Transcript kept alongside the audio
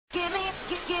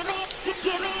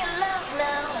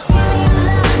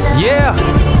Yeah.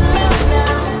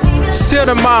 Sit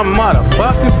in my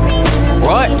motherfucker.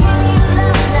 What?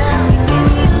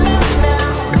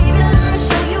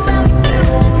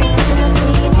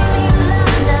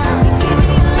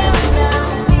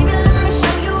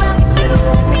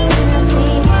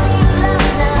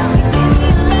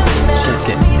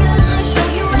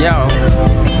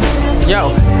 Yo,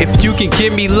 if you can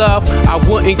give me love, I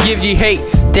wouldn't give you hate.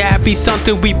 That'd be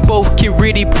something we both can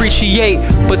really appreciate.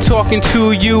 But talking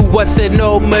to you wasn't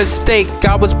no mistake.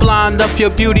 I was blind of your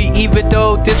beauty, even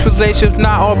though this relationship's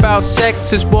not all about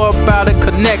sex. It's more about a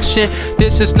connection.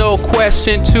 This is no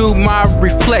question to my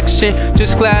reflection.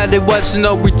 Just glad it wasn't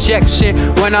no rejection.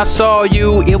 When I saw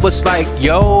you, it was like,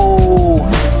 yo,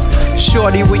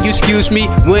 shorty, will you excuse me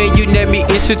when you let me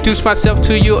introduce myself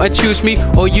to you and choose me?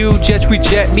 Or you just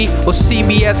reject me or see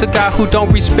me as a guy who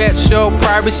don't respect your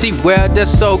privacy? Well,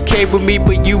 that's okay with me,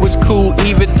 but you was cool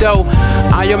even though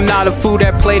I am not a fool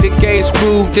that play the game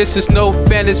smooth. This is no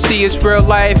fantasy, it's real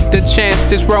life. The chance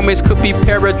this romance could be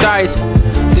paradise.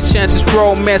 The chance this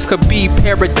romance could be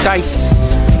paradise.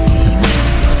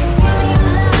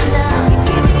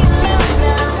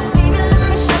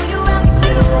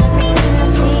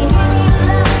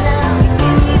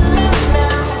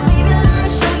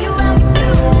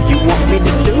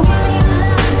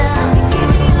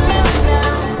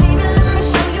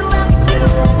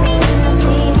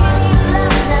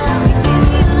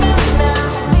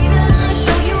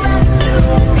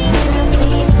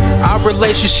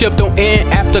 Relationship don't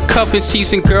end after cuffing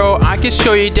season, girl. I can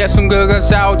show you that some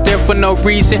girls out there for no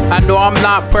reason. I know I'm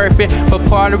not perfect, but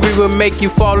part of me will make you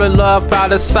fall in love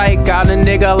out of sight. Got a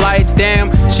nigga like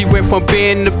damn, she went from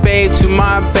being the babe to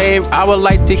my babe. I would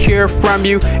like to hear from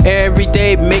you every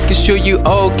day, making sure you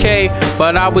okay,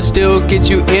 but I would still get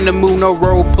you in the mood, no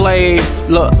role play.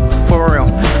 Look, for real,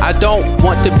 I don't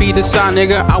want to be the side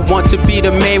nigga, I want to be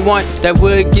the main one that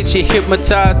would get you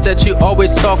hypnotized, that you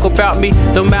always talk about me.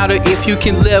 No matter if you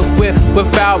can live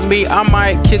without me, I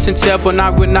might kiss and tell, but I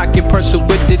would not get personal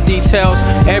with the details.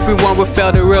 Everyone would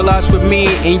fail to realize what me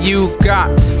and you got.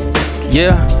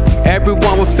 Yeah,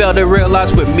 everyone would fail to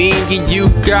realize what me and you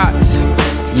got.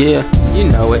 Yeah, you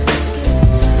know it.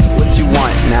 What you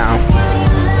want now?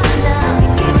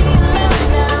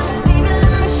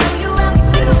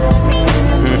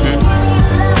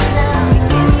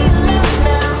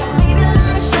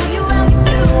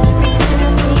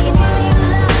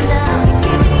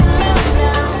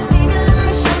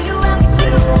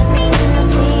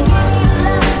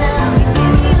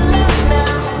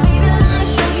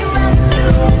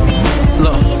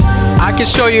 I can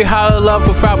show you how to love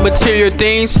without material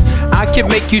things. I can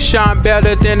make you shine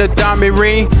better than a diamond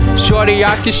ring. Shorty,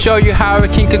 I can show you how a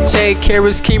king can take care of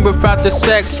his king without the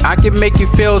sex. I can make you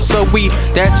feel so weak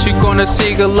that you're gonna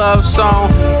sing a love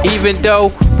song, even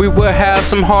though we will have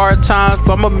some hard times.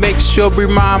 But I'ma make sure,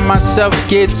 remind myself,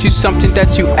 get you something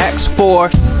that you asked for.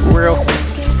 Real.